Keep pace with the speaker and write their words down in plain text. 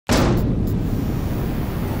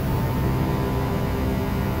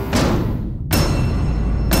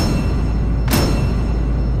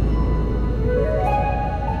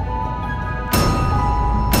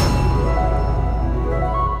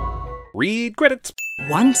read credits.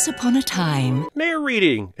 Once upon a time...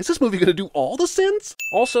 Narrating. Is this movie gonna do all the sins?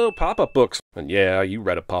 Also, pop-up books. And yeah, you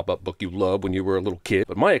read a pop-up book you loved when you were a little kid,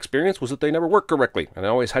 but my experience was that they never worked correctly, and I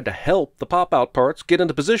always had to help the pop-out parts get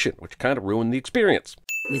into position, which kind of ruined the experience.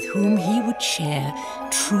 With whom he would share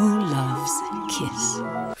true love's kiss.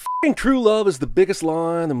 F***ing true love is the biggest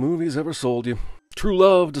lie the movie's ever sold you. True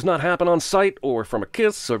love does not happen on sight or from a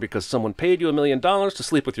kiss or because someone paid you $1 million to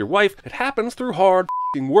sleep with your wife. It happens through hard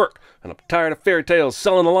f***ing work. And I'm tired of fairy tales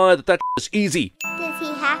selling the lie that is easy. Does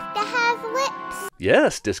he have to have lips?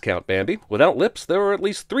 Yes, Discount Bambi. Without lips, there are at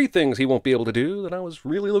least 3 things he won't be able to do that I was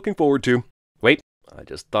really looking forward to. Wait, I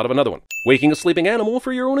just thought of another one. Waking a sleeping animal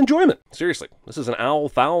for your own enjoyment. Seriously, this is an owl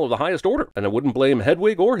fowl of the highest order, and I wouldn't blame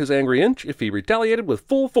Hedwig or his angry inch if he retaliated with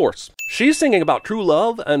full force. She's singing about true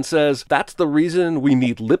love and says, that's the reason we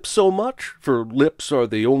need lips so much, for lips are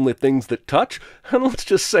the only things that touch, and let's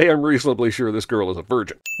just say I'm reasonably sure this girl is a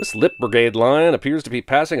virgin. This lip brigade lion appears to be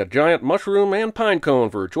passing a giant mushroom and pine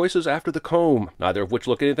cone for choices after the comb, neither of which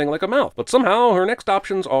look anything like a mouth. But somehow her next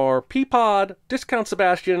options are Peapod, Discount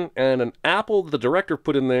Sebastian, and an apple that the director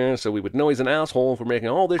put in there so we would know he's an asshole for making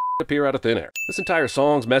all this shit appear out of thin air. This entire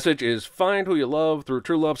song's message is find who you love through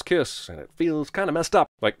true love's kiss, and it feels kind of messed up.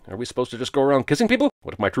 Like, are we supposed to just go around kissing people?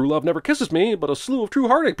 What if my true love never kisses me, but a slew of true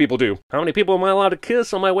heartache people do? How many people am I allowed to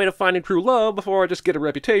kiss on my way to finding true love before I just get a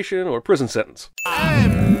reputation or a prison sentence?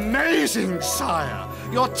 Amazing, sire!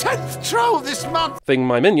 Your 10th troll this month! Thing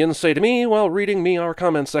my minions say to me while reading me our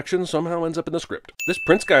comment section somehow ends up in the script. This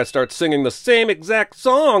Prince guy starts singing the same exact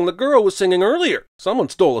song the girl was singing earlier. Someone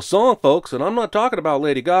stole a song, folks, and I'm not talking about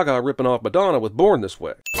Lady Gaga ripping off Madonna with Born This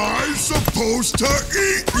Way. I'm supposed to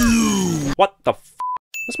eat you! What the f***?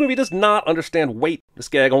 This movie does not understand weight. This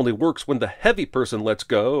gag only works when the heavy person lets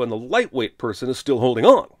go and the lightweight person is still holding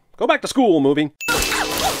on. Go back to school, movie.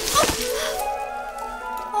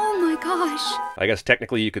 Oh my gosh. I guess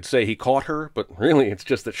technically you could say he caught her, but really it's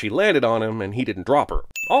just that she landed on him and he didn't drop her.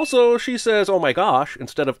 Also, she says, oh my gosh,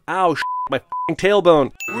 instead of ow, my f***ing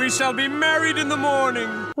tailbone. We shall be married in the morning.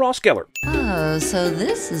 Ross Geller. Oh, so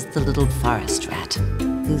this is the little forest rat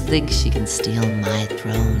who thinks she can steal my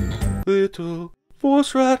throne. Little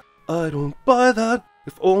forest rat, I don't buy that.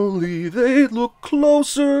 If only they'd look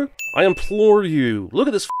closer. I implore you, look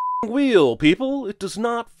at this f***ing wheel, people. It does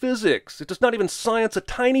not physics. It does not even science a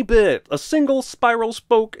tiny bit. A single spiral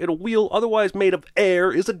spoke in a wheel otherwise made of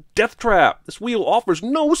air is a death trap. This wheel offers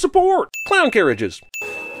no support. Clown carriages.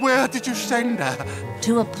 Where did you send her?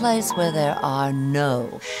 To a place where there are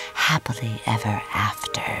no happily ever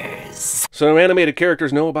afters. So animated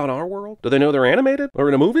characters know about our world? Do they know they're animated? Or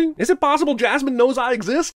in a movie? Is it possible Jasmine knows I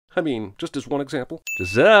exist? I mean, just as one example.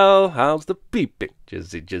 Giselle, how's the peeping?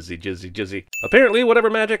 Jizzy, jizzy, jizzy, jizzy. Apparently, whatever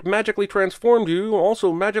magic magically transformed you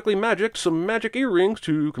also magically magicked some magic earrings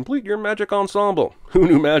to complete your magic ensemble. Who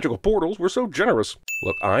knew magical portals were so generous?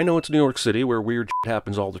 Look, I know it's New York City where weird shit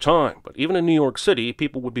happens all the time, but even in New York City,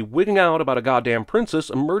 people would be wigging out about a goddamn princess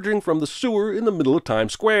emerging from the sewer in the middle of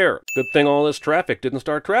Times Square. Good thing all this traffic didn't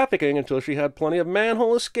start trafficking until she had plenty of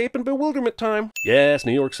manhole escape and bewilderment time. Yes,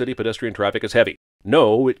 New York City pedestrian traffic is heavy.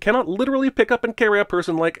 No, it cannot literally pick up and carry a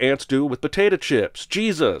person like ants do with potato chips.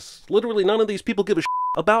 Jesus. Literally none of these people give a shit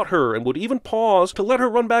about her and would even pause to let her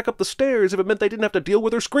run back up the stairs if it meant they didn't have to deal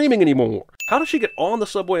with her screaming anymore. How did she get on the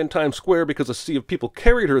subway in Times Square because a sea of people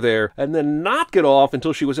carried her there and then not get off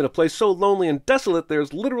until she was in a place so lonely and desolate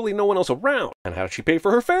there's literally no one else around? And how did she pay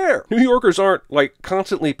for her fare? New Yorkers aren't, like,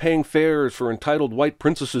 constantly paying fares for entitled white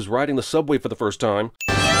princesses riding the subway for the first time.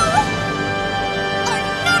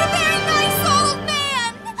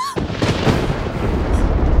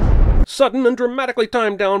 Sudden and dramatically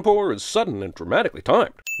timed downpour is sudden and dramatically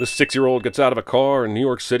timed. This 6-year-old gets out of a car in New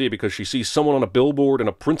York City because she sees someone on a billboard in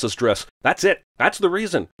a princess dress. That's it. That's the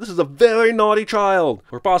reason. This is a very naughty child,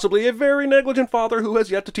 or possibly a very negligent father who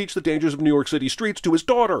has yet to teach the dangers of New York City streets to his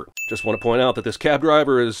daughter. Just want to point out that this cab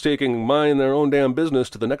driver is taking mind their own damn business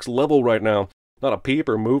to the next level right now. Not a peep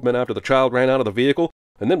or movement after the child ran out of the vehicle,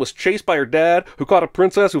 and then was chased by her dad, who caught a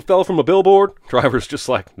princess who fell from a billboard. Driver's just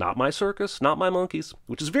like, not my circus, not my monkeys,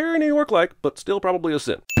 which is very New York-like, but still probably a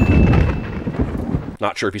sin.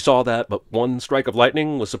 Not sure if you saw that, but one strike of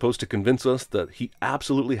lightning was supposed to convince us that he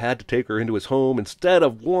absolutely had to take her into his home instead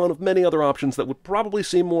of one of many other options that would probably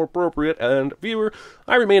seem more appropriate, and, viewer,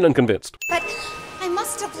 I remain unconvinced. But I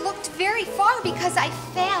must have looked very far because I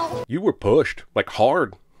fell. You were pushed, like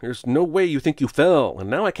hard. There's no way you think you fell, and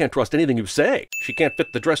now I can't trust anything you say. She can't fit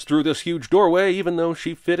the dress through this huge doorway, even though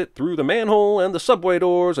she fit it through the manhole and the subway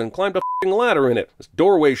doors and climbed a f***ing ladder in it. This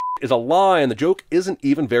doorway is a lie, and the joke isn't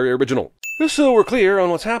even very original. Just so we're clear on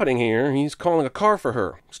what's happening here, he's calling a car for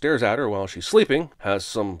her, stares at her while she's sleeping, has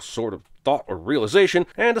some sort of thought or realization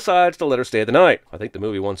and decides to let her stay the night. I think the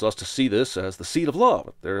movie wants us to see this as the seed of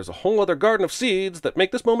love. There's a whole other garden of seeds that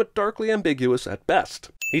make this moment darkly ambiguous at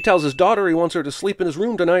best. He tells his daughter he wants her to sleep in his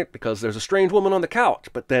room tonight because there's a strange woman on the couch,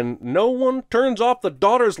 but then no one turns off the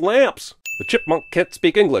daughter's lamps. The chipmunk can't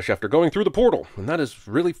speak English after going through the portal, and that is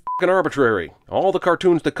really f***ing arbitrary. All the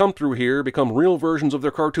cartoons that come through here become real versions of their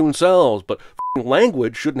cartoon selves, but f***ing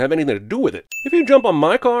language shouldn't have anything to do with it. If you jump on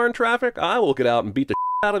my car in traffic, I will get out and beat the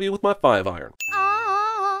out of you with my 5-iron.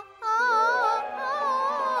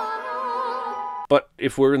 But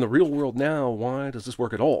if we're in the real world now, why does this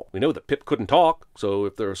work at all? We know that Pip couldn't talk, so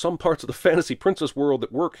if there are some parts of the fantasy princess world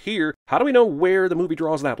that work here, how do we know where the movie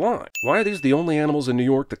draws that line? Why are these the only animals in New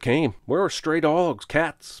York that came? Where are stray dogs,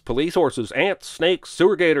 cats, police horses, ants, snakes,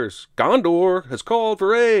 sewer gators? Gondor has called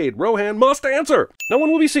for aid. Rohan must answer. No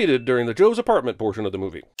one will be seated during the Joe's apartment portion of the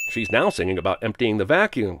movie. She's now singing about emptying the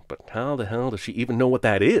vacuum, but how the hell does she even know what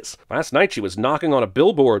that is? Last night she was knocking on a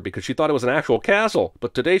billboard because she thought it was an actual castle,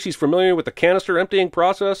 but today she's familiar with the canister emptying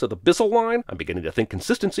process of the Bissell line. I'm beginning to think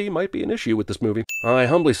consistency might be an issue with this movie. I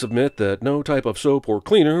humbly submit that no type of soap or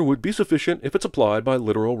cleaner would be sufficient if it's applied by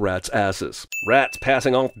literal rats' asses. Rats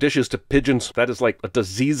passing off dishes to pigeons. That is like a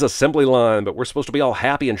disease assembly line, but we're supposed to be all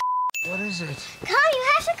happy and What is it? Come, you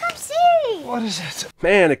have to come see. What is it?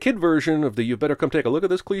 Man, a kid version of the "you better come take a look at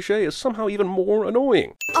this" cliche is somehow even more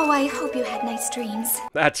annoying. Oh, I hope you had nice dreams.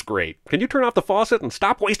 That's great. Can you turn off the faucet and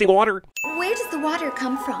stop wasting water? Where does the water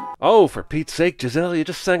come from? Oh, for Pete's sake, Giselle, you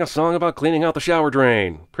just sang a song about cleaning out the shower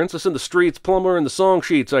drain. Princess in the Streets, plumber in the song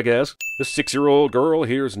sheets, I guess. This 6-year-old girl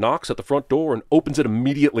hears knocks at the front door and opens it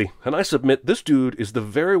immediately. And I submit this dude is the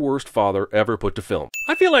very worst father ever put to film.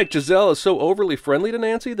 I feel like Giselle is so overly friendly to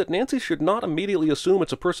Nancy that Nancy should not immediately assume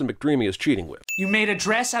it's a person McDreamy is cheating with. You made a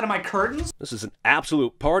dress out of my curtains? This is an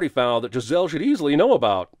absolute party foul that Giselle should easily know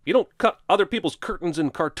about. You don't cut other people's curtains in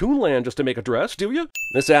cartoon land just to make a dress, do you?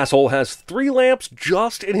 This asshole has 3 lamps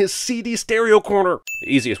just in his CD stereo corner.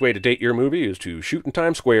 The easiest way to date your movie is to shoot in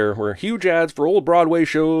Times Square, where huge ads for old Broadway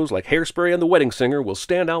shows like Hairspray and The Wedding Singer will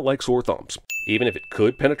stand out like sore thumbs. Even if it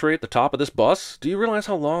could penetrate the top of this bus, do you realize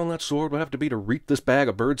how long that sword would have to be to reach this bag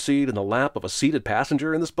of birdseed in the lap of a seated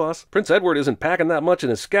passenger in this bus? Prince Edward isn't packing that much in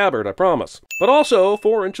his scabbard, I promise. But also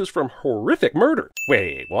 4 inches from horrific murder.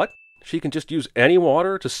 Wait, what? She can just use any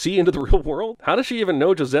water to see into the real world? How does she even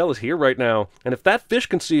know Giselle is here right now? And if that fish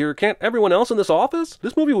can see her, can't everyone else in this office?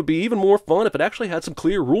 This movie would be even more fun if it actually had some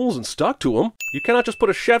clear rules and stuck to them. You cannot just put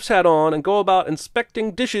a chef's hat on and go about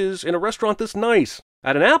inspecting dishes in a restaurant this nice.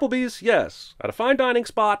 At an Applebee's, yes. At a fine dining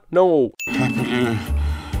spot, no. Happily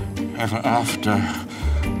ever after,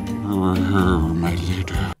 my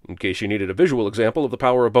leader. In case you needed a visual example of the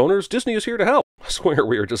power of boners, Disney is here to help. I swear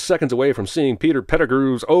we are just seconds away from seeing Peter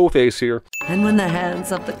Pettigrew's O-face here. And when the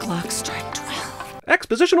hands of the clock strike 12.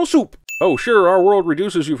 Expositional soup! Oh, sure, our world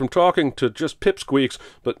reduces you from talking to just pipsqueaks,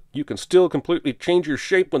 but you can still completely change your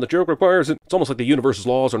shape when the joke requires it. It's almost like the universe's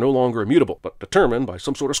laws are no longer immutable, but determined by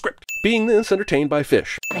some sort of script. Being this, entertained by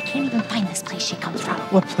fish. I can't even find this place she comes from.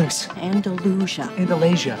 What place? Andalusia.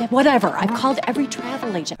 Andalusia. Yeah, whatever. I've called every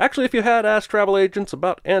travel agent. Actually, if you had asked travel agents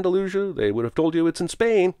about Andalusia, they would have told you it's in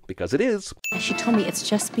Spain, because it is. She told me it's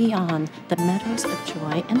just beyond the meadows of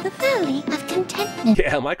joy and the valley of contentment.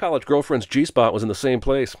 Yeah, my college girlfriend's G-spot was in the same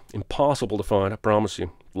place. Impossible to find, I promise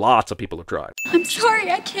you. Lots of people have tried. I'm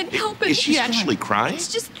sorry, I can't help it. Is she actually crying?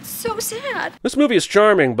 It's just so sad. This movie is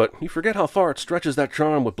charming, but you forget how far it stretches that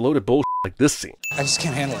charm with bloated bullshit like this scene. I just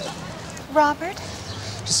can't handle it. Robert?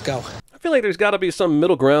 Just go. I feel like there's gotta be some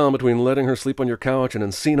middle ground between letting her sleep on your couch and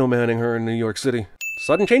Encino-manning her in New York City.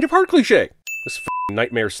 Sudden change of heart cliche. This f***ing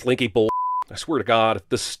nightmare slinky bull. I swear to God, if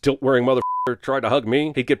this stilt-wearing motherfucker tried to hug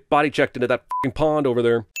me, he'd get body-checked into that f***ing pond over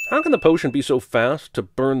there. How can the potion be so fast to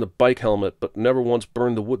burn the bike helmet, but never once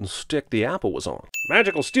burn the wooden stick the apple was on?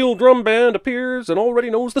 Magical steel drum band appears and already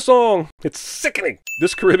knows the song. It's sickening.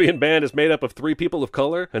 This Caribbean band is made up of 3 people of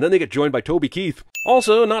color, and then they get joined by Toby Keith.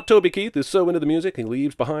 Also, not Toby Keith is so into the music, he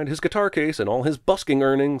leaves behind his guitar case and all his busking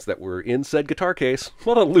earnings that were in said guitar case.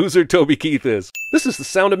 What a loser Toby Keith is. This is the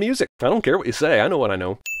sound of music. I don't care what you say, I know what I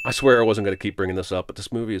know. I swear I wasn't going to keep bringing this up, but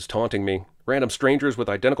this movie is taunting me. Random strangers with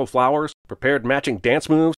identical flowers, prepared matching dance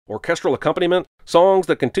moves, orchestral accompaniment, songs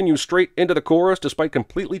that continue straight into the chorus despite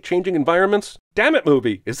completely changing environments. Damn it,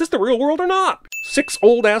 movie! Is this the real world or not? 6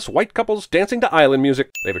 old-ass white couples dancing to island music.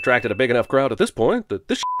 They've attracted a big enough crowd at this point that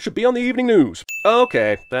this should be on the evening news.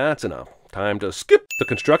 Okay, that's enough. Time to skip. The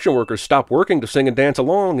construction workers stop working to sing and dance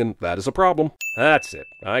along, and that is a problem. That's it.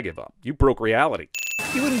 I give up. You broke reality.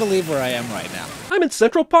 You wouldn't believe where I am right now. I'm in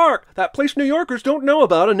Central Park, that place New Yorkers don't know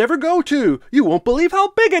about and never go to. You won't believe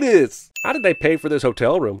how big it is. How did they pay for this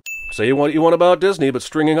hotel room? Say what you want about Disney, but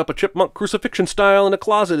stringing up a chipmunk crucifixion style in a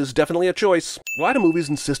closet is definitely a choice. Why do movies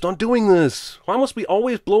insist on doing this? Why must we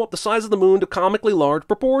always blow up the size of the moon to comically large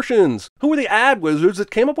proportions? Who are the ad wizards that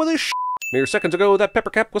came up with this shit? Mere seconds ago, that pepper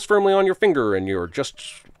cap was firmly on your finger, and you're just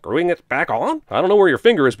screwing it back on? I don't know where your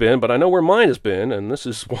finger has been, but I know where mine has been, and this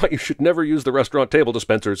is why you should never use the restaurant table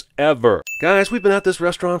dispensers, ever. Guys, we've been at this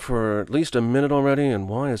restaurant for at least a minute already, and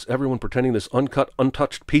why is everyone pretending this uncut,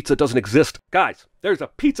 untouched pizza doesn't exist? Guys, there's a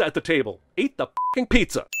pizza at the table. Eat the f***ing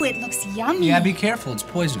pizza. It looks yummy. Yeah, be careful. It's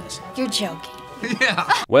poisonous. You're joking. Yeah.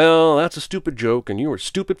 Well, that's a stupid joke, and you are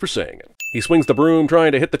stupid for saying it. He swings the broom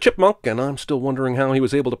trying to hit the chipmunk, and I'm still wondering how he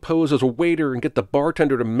was able to pose as a waiter and get the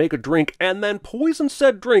bartender to make a drink and then poison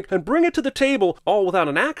said drink and bring it to the table, all without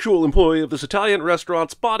an actual employee of this Italian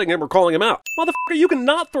restaurant spotting him or calling him out. Motherfucker, you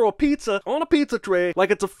cannot throw a pizza on a pizza tray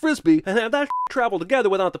like it's a frisbee and have that travel together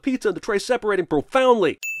without the pizza and the tray separating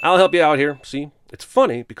profoundly. I'll help you out here. See, it's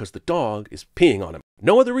funny because the dog is peeing on him.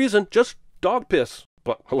 No other reason, just dog piss.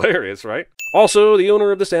 But hilarious, right? Also, the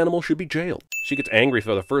owner of this animal should be jailed. She gets angry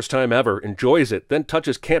for the first time ever, enjoys it, then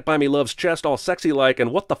touches Can't Buy Me Love's chest all sexy-like,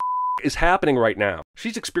 and what the is happening right now?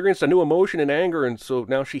 She's experienced a new emotion in anger, and so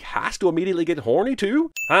now she has to immediately get horny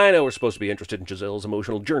too? I know we're supposed to be interested in Giselle's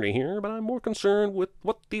emotional journey here, but I'm more concerned with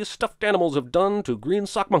what these stuffed animals have done to Green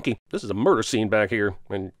Sock Monkey. This is a murder scene back here,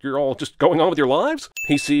 and you're all just going on with your lives?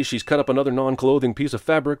 He sees she's cut up another non-clothing piece of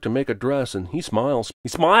fabric to make a dress, and he smiles. He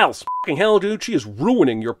smiles! Fucking hell, dude, she is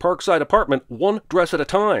ruining your Parkside apartment one dress at a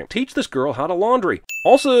time. Teach this girl how to laundry.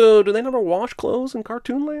 Also, do they never wash clothes in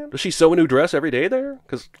Cartoon Land? Does she sew a new dress every day there?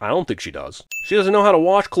 Because I don't think she does. She doesn't know how to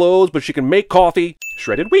wash clothes, but she can make coffee.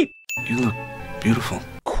 Shredded wheat. You look beautiful.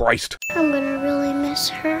 Christ. I'm gonna really miss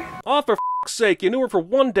her. Oh, for f***'s sake, you knew her for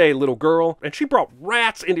one day, little girl, and she brought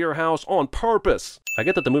rats into your house on purpose. I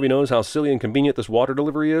get that the movie knows how silly and convenient this water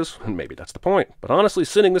delivery is, and maybe that's the point. But honestly,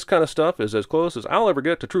 sinning this kind of stuff is as close as I'll ever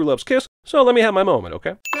get to true love's kiss, so let me have my moment,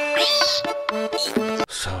 okay?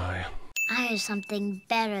 Sigh. I have something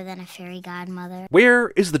better than a fairy godmother. Where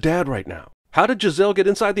is the dad right now? How did Giselle get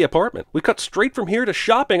inside the apartment? We cut straight from here to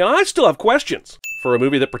shopping, and I still have questions. For a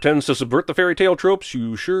movie that pretends to subvert the fairy tale tropes,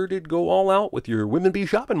 you sure did go all out with your women be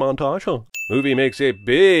shopping montage, huh? Movie makes a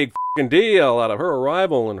big f***ing deal out of her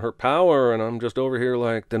arrival and her power, and I'm just over here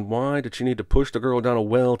like, then why did she need to push the girl down a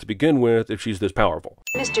well to begin with if she's this powerful?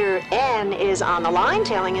 Mr. N is on the line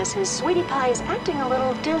telling us his sweetie pie is acting a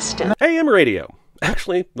little distant. AM radio.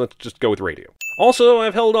 Actually, let's just go with radio. Also,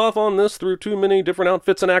 I've held off on this through too many different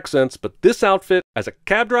outfits and accents, but this outfit, as a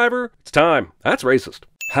cab driver, it's time. That's racist.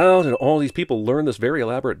 How did all these people learn this very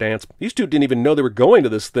elaborate dance? These two didn't even know they were going to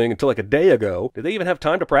this thing until like a day ago. Did they even have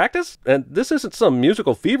time to practice? And this isn't some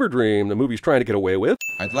musical fever dream the movie's trying to get away with.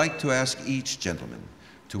 I'd like to ask each gentleman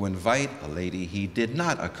to invite a lady he did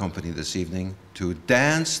not accompany this evening to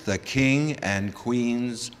dance the King and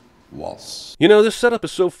Queen's waltz. You know, this setup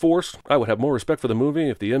is so forced. I would have more respect for the movie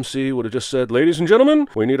if the MC would have just said, ladies and gentlemen,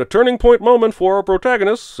 we need a turning point moment for our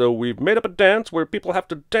protagonists, so we've made up a dance where people have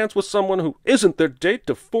to dance with someone who isn't their date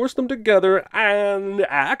to force them together, and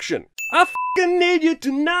action. I f***ing need you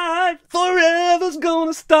tonight, forever's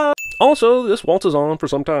gonna stop. Also, this waltzes on for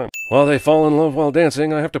some time. While they fall in love while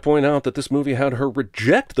dancing, I have to point out that this movie had her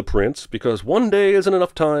reject the prince because one day isn't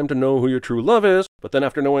enough time to know who your true love is, but then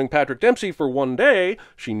after knowing Patrick Dempsey for one day,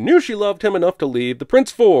 she knew she loved him enough to leave the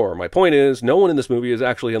prince for. My point is, no one in this movie is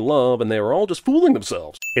actually in love, and they are all just fooling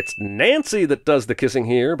themselves. It's Nancy that does the kissing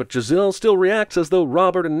here, but Giselle still reacts as though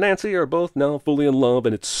Robert and Nancy are both now fully in love,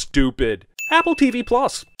 and it's stupid. Apple TV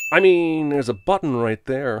Plus. I mean, there's a button right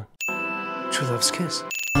there. True love's kiss.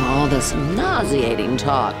 All this nauseating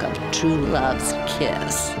talk of true love's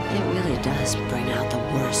kiss, it really does bring out the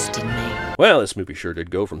worst in me. Well, this movie sure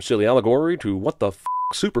did go from silly allegory to what the f***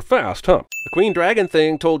 super fast, huh? The Queen Dragon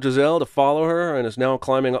thing told Giselle to follow her and is now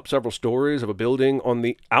climbing up several stories of a building on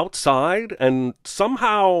the outside, and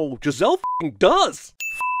somehow Giselle f***ing does.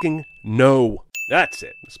 F***ing no. That's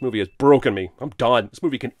it. This movie has broken me. I'm done. This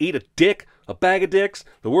movie can eat a dick, a bag of dicks,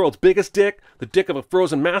 the world's biggest dick, the dick of a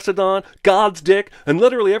frozen mastodon, God's dick, and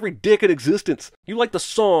literally every dick in existence. You like the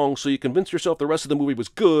song, so you convince yourself the rest of the movie was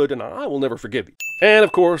good, and I will never forgive you. And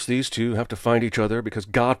of course, these two have to find each other because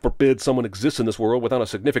God forbid someone exists in this world without a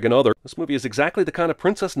significant other. This movie is exactly the kind of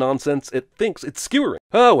princess nonsense it thinks it's skewering.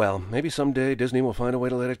 Oh well, maybe someday Disney will find a way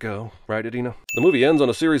to let it go. Right, Adina? The movie ends on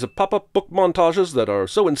a series of pop-up book montages that are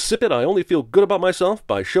so insipid I only feel good about myself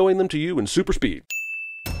by showing them to you in super speed.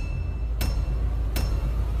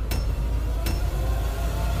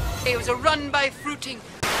 It was a run by fruiting.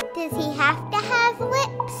 Does he have to have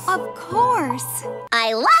lips? Of course.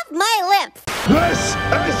 I love my lips. This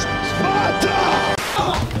is Sparta!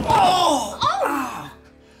 Oh!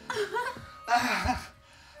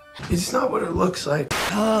 It's not what it looks like.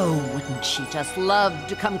 Oh, wouldn't she just love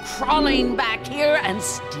to come crawling back here and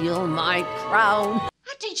steal my crown?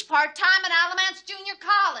 I teach part-time at Alamance Junior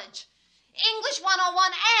College. English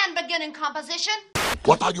 101 and beginning composition.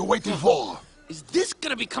 What are you waiting for? Is this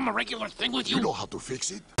gonna become a regular thing with you? You know how to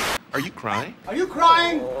fix it. Are you crying? Are you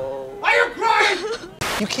crying? Are you crying?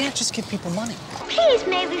 You can't just give people money. Please,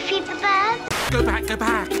 may we feed the birds? Go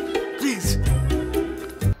back, please.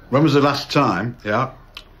 When was the last time, yeah,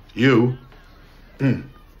 you,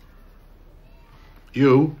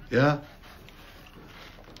 yeah?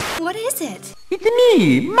 What is it? It's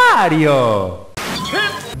me, Mario!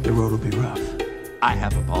 The road will be rough. I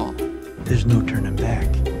have a ball. There's no turning back.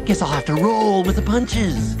 Guess I'll have to roll with the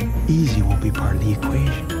punches. Easy won't be part of the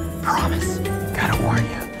equation. Promise. Gotta warn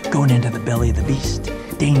you, going into the belly of the beast.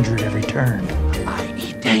 Danger at every turn. I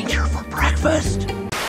eat danger for breakfast.